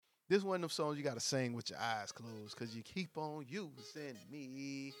This one of them songs you gotta sing with your eyes closed, cause you keep on using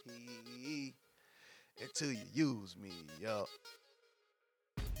me until you use me. Yup.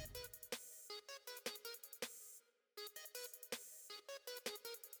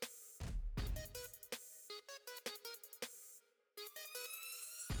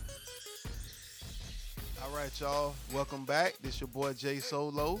 All right, y'all. Welcome back. This your boy Jay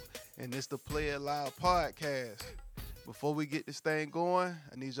Solo, and this the Play It Loud podcast. Before we get this thing going,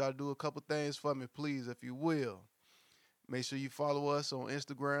 I need y'all to do a couple things for me, please, if you will. Make sure you follow us on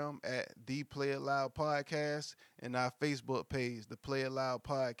Instagram at the Play It Loud Podcast and our Facebook page, the Play It Loud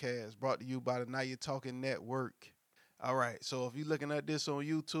Podcast, brought to you by the Now You're Talking Network. All right, so if you're looking at this on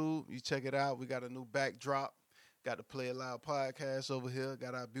YouTube, you check it out. We got a new backdrop. Got the Play It Loud Podcast over here.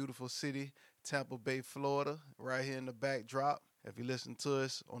 Got our beautiful city, Tampa Bay, Florida, right here in the backdrop. If you listen to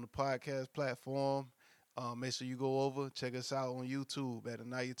us on the podcast platform, make sure you go over, check us out on YouTube at the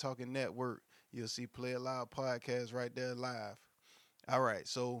Now You're Talking Network. You'll see Play It Loud Podcast right there live. All right,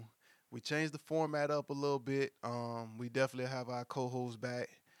 so we changed the format up a little bit. We definitely have our co-host back,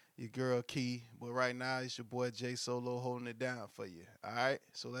 your girl Key, but right now it's your boy Jay Solo holding it down for you. All right,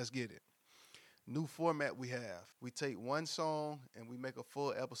 so let's get it. New format we have. We take one song and we make a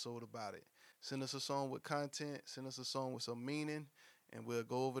full episode about it. Send us a song with content, send us a song with some meaning, and we'll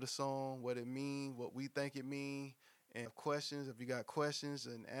go over the song, what it means, what we think it means, and questions. If you got questions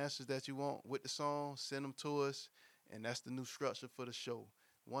and answers that you want with the song, send them to us, and that's the new structure for the show.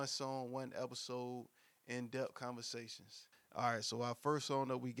 One song, one episode, in-depth conversations. All right, so our first song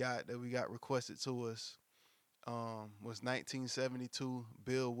that we got requested to us was 1972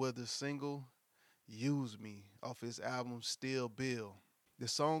 Bill Withers single, Use Me, off his album Still Bill. The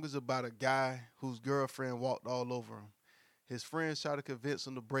song is about a guy whose girlfriend walked all over him. His friends try to convince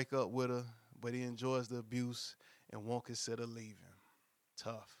him to break up with her, but he enjoys the abuse and won't consider leaving.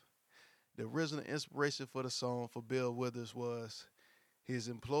 Tough. The original inspiration for the song for Bill Withers was his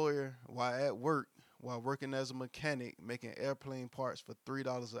employer, while working as a mechanic, making airplane parts for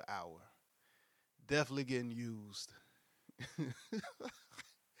 $3 an hour. Definitely getting used.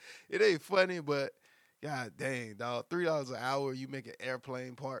 It ain't funny, but god dang, dog, $3 an hour you making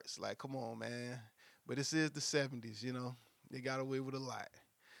airplane parts. Like, come on, man. But this is the 70s, you know. They got away with a lot.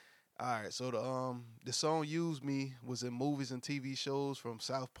 All right, so the song "Use Me" was in movies and TV shows from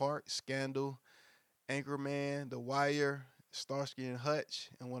South Park, Scandal, Anchorman, The Wire, Starsky and Hutch,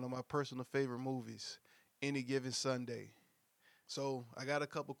 and one of my personal favorite movies, Any Given Sunday. So I got a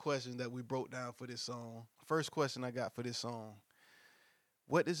couple questions that we broke down for this song. First question I got for this song: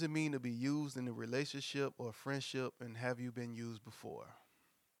 what does it mean to be used in a relationship or friendship, and have you been used before?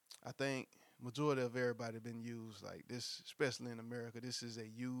 I think majority of everybody been used like this, especially in America. This is a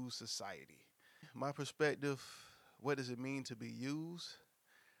used society. My perspective, what does it mean to be used?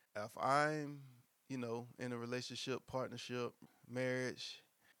 If I'm, in a relationship, partnership, marriage,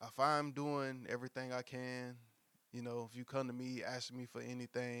 if I'm doing everything I can, if you come to me asking me for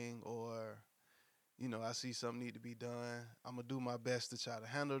anything, or I see something need to be done, I'm gonna do my best to try to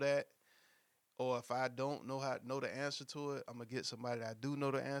handle that. Or if I don't know the answer to it, I'm gonna get somebody that I do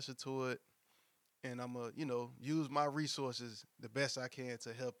know the answer to it, and I'm gonna, use my resources the best I can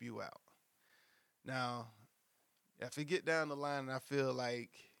to help you out. Now, if we get down the line and I feel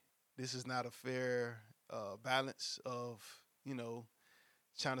like this is not a fair balance of,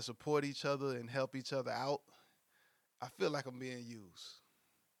 trying to support each other and help each other out, I feel like I'm being used.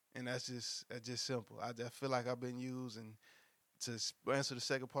 And that's just simple. I feel like I've been used, and to answer the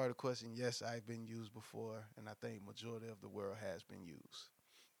second part of the question, yes, I've been used before, and I think majority of the world has been used.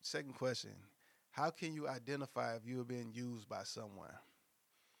 Second question: how can you identify if you're being used by someone?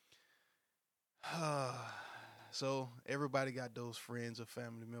 So everybody got those friends or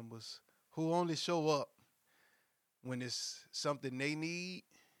family members who only show up when it's something they need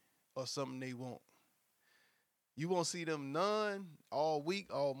or something they want. You won't see them none all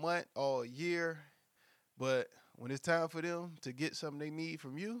week, all month, all year, but when it's time for them to get something they need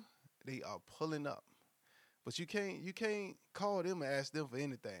from you, they are pulling up. But you can't call them and ask them for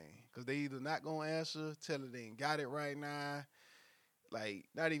anything, because they either not gonna answer, tell her they ain't got it right now, like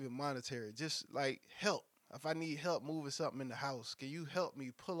not even monetary, just like help. If I need help moving something in the house, can you help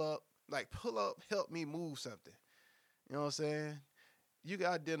me pull up? Like pull up, help me move something. You know what I'm saying? You can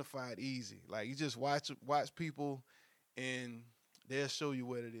identify it easy. Like you just watch people, and they'll show you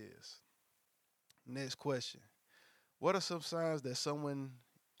what it is. Next question: what are some signs that someone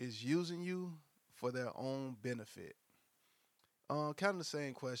is using you for their own benefit? Kind of the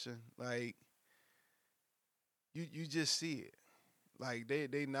same question. Like you just see it. Like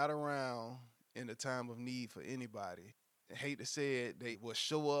they not around in the time of need for anybody. I hate to say it, they will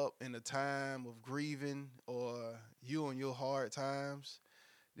show up in a time of grieving or you on your hard times.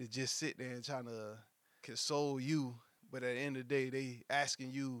 They just sit there and trying to console you, but at the end of the day, they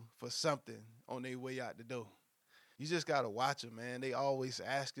asking you for something on their way out the door. You just gotta watch them, man. They always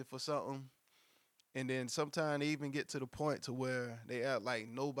asking for something, and then sometimes they even get to the point to where they act like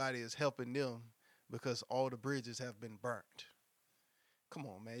nobody is helping them because all the bridges have been burnt. Come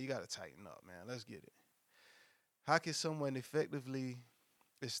on, man. You gotta tighten up, man. Let's get it. How can someone effectively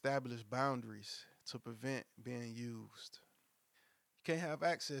establish boundaries to prevent being used? You can't have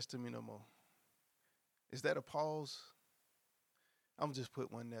access to me no more. Is that a pause? I'm gonna just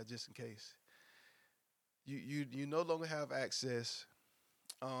put one there just in case. You no longer have access.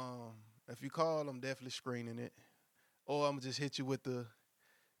 Um, if you call, I'm definitely screening it, or I'm gonna just hit you with the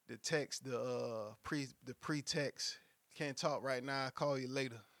text, the pretext. Can't talk right now. I'll call you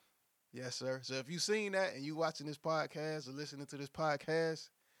later. Yes, sir. So if you seen that and you watching this podcast or listening to this podcast,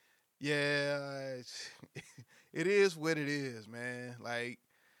 yeah, it is what it is, man. Like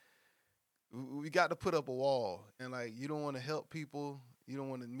we got to put up a wall, and like you don't want to help people, you don't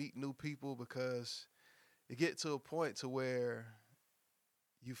want to meet new people because it get to a point to where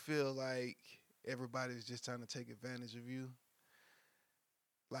you feel like everybody's just trying to take advantage of you.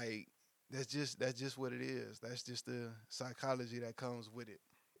 Like that's just what it is. That's just the psychology that comes with it.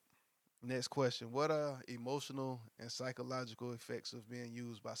 Next question. What are emotional and psychological effects of being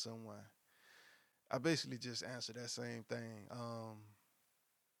used by someone? I basically just answered that same thing.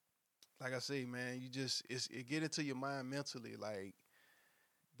 Like I say, man, it get into your mind mentally. Like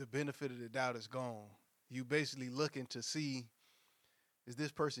the benefit of the doubt is gone. You basically looking to see, is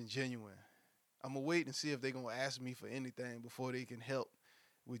this person genuine? I'm gonna wait and see if they're gonna ask me for anything before they can help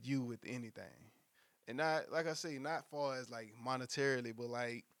with you with anything. And not like I say, not far as like monetarily, but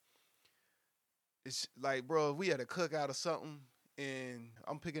like it's like, bro, if we had a cookout or something and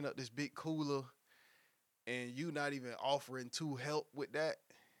I'm picking up this big cooler and you not even offering to help with that,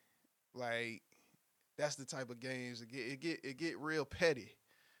 like that's the type of games it get real petty.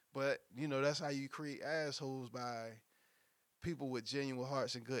 But you know that's how you create assholes by people with genuine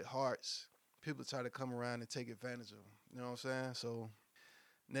hearts and good hearts. People try to come around and take advantage of them. You know what I'm saying? So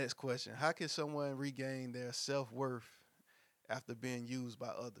next question: how can someone regain their self-worth after being used by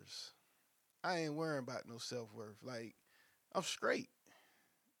others? I ain't worrying about no self-worth. Like I'm straight.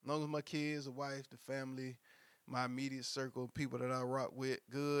 As long as my kids, the wife, the family, my immediate circle, people that I rock with,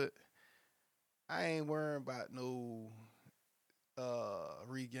 good. I ain't worrying about no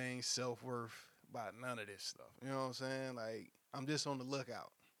regain self worth about none of this stuff. You know what I'm saying? Like I'm just on the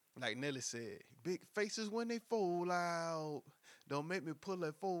lookout. Like Nelly said, big faces when they fold out. Don't make me pull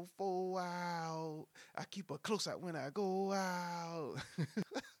that fold out. I keep a close out when I go out.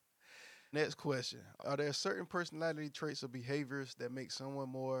 Next question. Are there certain personality traits or behaviors that make someone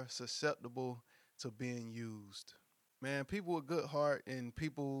more susceptible to being used? Man, people with good heart and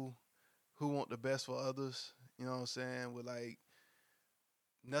people who want the best for others, you know what I'm saying, with like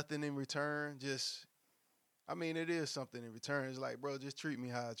nothing in return, just I mean, it is something in return. It's like, bro, just treat me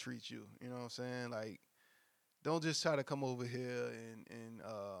how I treat you. You know what I'm saying? Like, don't just try to come over here and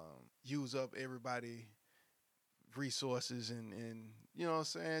use up everybody resources and you know what I'm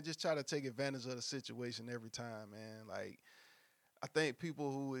saying? Just try to take advantage of the situation every time, man. Like, I think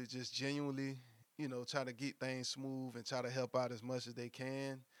people who is just genuinely, you know, try to get things smooth and try to help out as much as they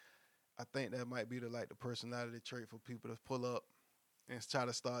can. I think that might be the personality trait for people to pull up and try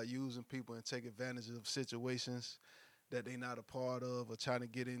to start using people and take advantage of situations that they not a part of or trying to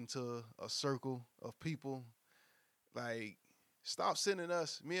get into a circle of people. Like, stop sending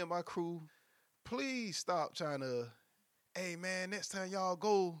us, me and my crew, please stop trying to, hey man, next time y'all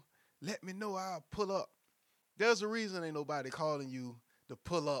go, let me know, I'll pull up. There's a reason ain't nobody calling you to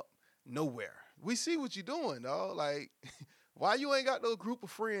pull up nowhere. We see what you're doing, dog. Like, why you ain't got no group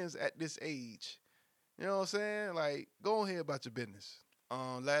of friends at this age? You know what I'm saying? Like, go ahead about your business.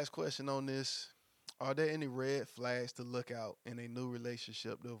 Last question on this. Are there any red flags to look out in a new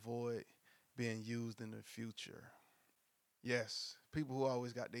relationship to avoid being used in the future? Yes. People who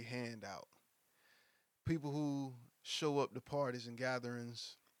always got their hand out. People who show up to parties and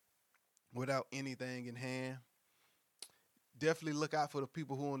gatherings without anything in hand. Definitely look out for the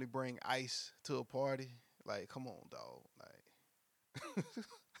people who only bring ice to a party. Like, come on, dog. Like,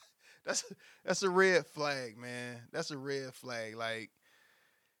 that's that's a red flag, man. That's a red flag. Like,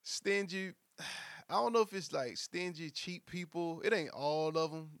 stingy. I don't know if it's like stingy, cheap people. It ain't all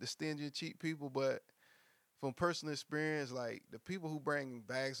of them, the stingy, cheap people, but from personal experience, like the people who bring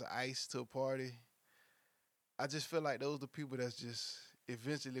bags of ice to a party, I just feel like those are the people that's just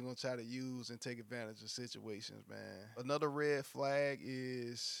eventually gonna try to use and take advantage of situations, man. Another red flag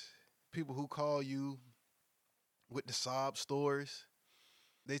is people who call you with the sob stories.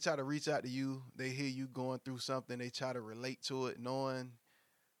 They try to reach out to you. They hear you going through something. They try to relate to it, knowing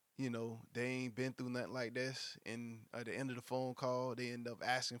they ain't been through nothing like this. And at the end of the phone call, they end up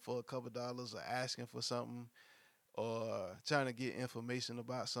asking for a couple dollars or asking for something or trying to get information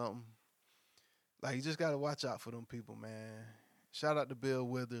about something. Like, you just got to watch out for them people, man. Shout out to Bill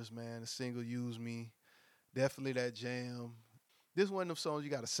Withers, man. The single Use Me. Definitely that jam. This one of them songs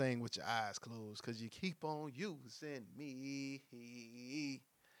you got to sing with your eyes closed because you keep on using me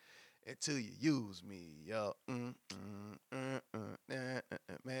until you use me. Yo, man,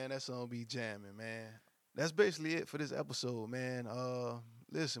 that song be jamming, man. That's basically it for this episode, man.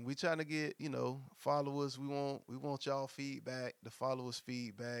 Listen, we trying to get followers. We want y'all feedback, the followers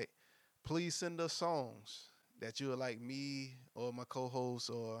feedback. Please send us songs that you would like me or my co-hosts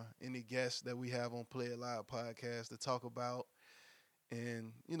or any guests that we have on Play It Loud podcast to talk about.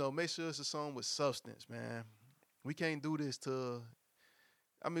 And make sure it's a song with substance, man. We can't do this to.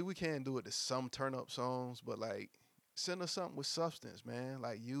 I mean, we can do it to some turn up songs, but like, send us something with substance, man.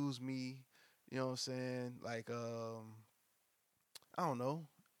 Like, Use Me, you know what I'm saying? Like, I don't know,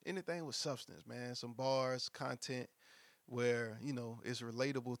 anything with substance, man. Some bars, content where, it's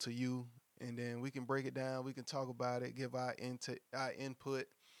relatable to you. And then we can break it down. We can talk about it, give our input.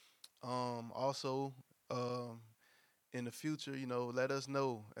 Also, in the future, let us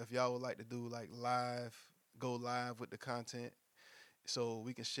know if y'all would like to do like go live with the content so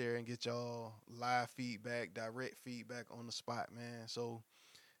we can share and get y'all live feedback, direct feedback on the spot, man. So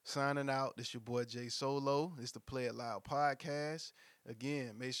signing out, this your boy Jay Solo. It's the Play It Loud podcast.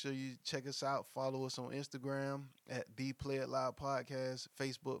 Again, make sure you check us out. Follow us on Instagram at The Play It Loud Podcast.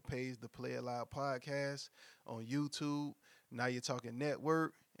 Facebook page, The Play It Loud Podcast. On YouTube, Now You're Talking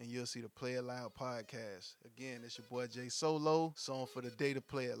Network, and you'll see the Play It Loud podcast. Again, it's your boy Jay Solo. Song for the day to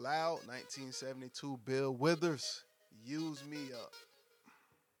Play It Loud, 1972, Bill Withers. Use Me Up.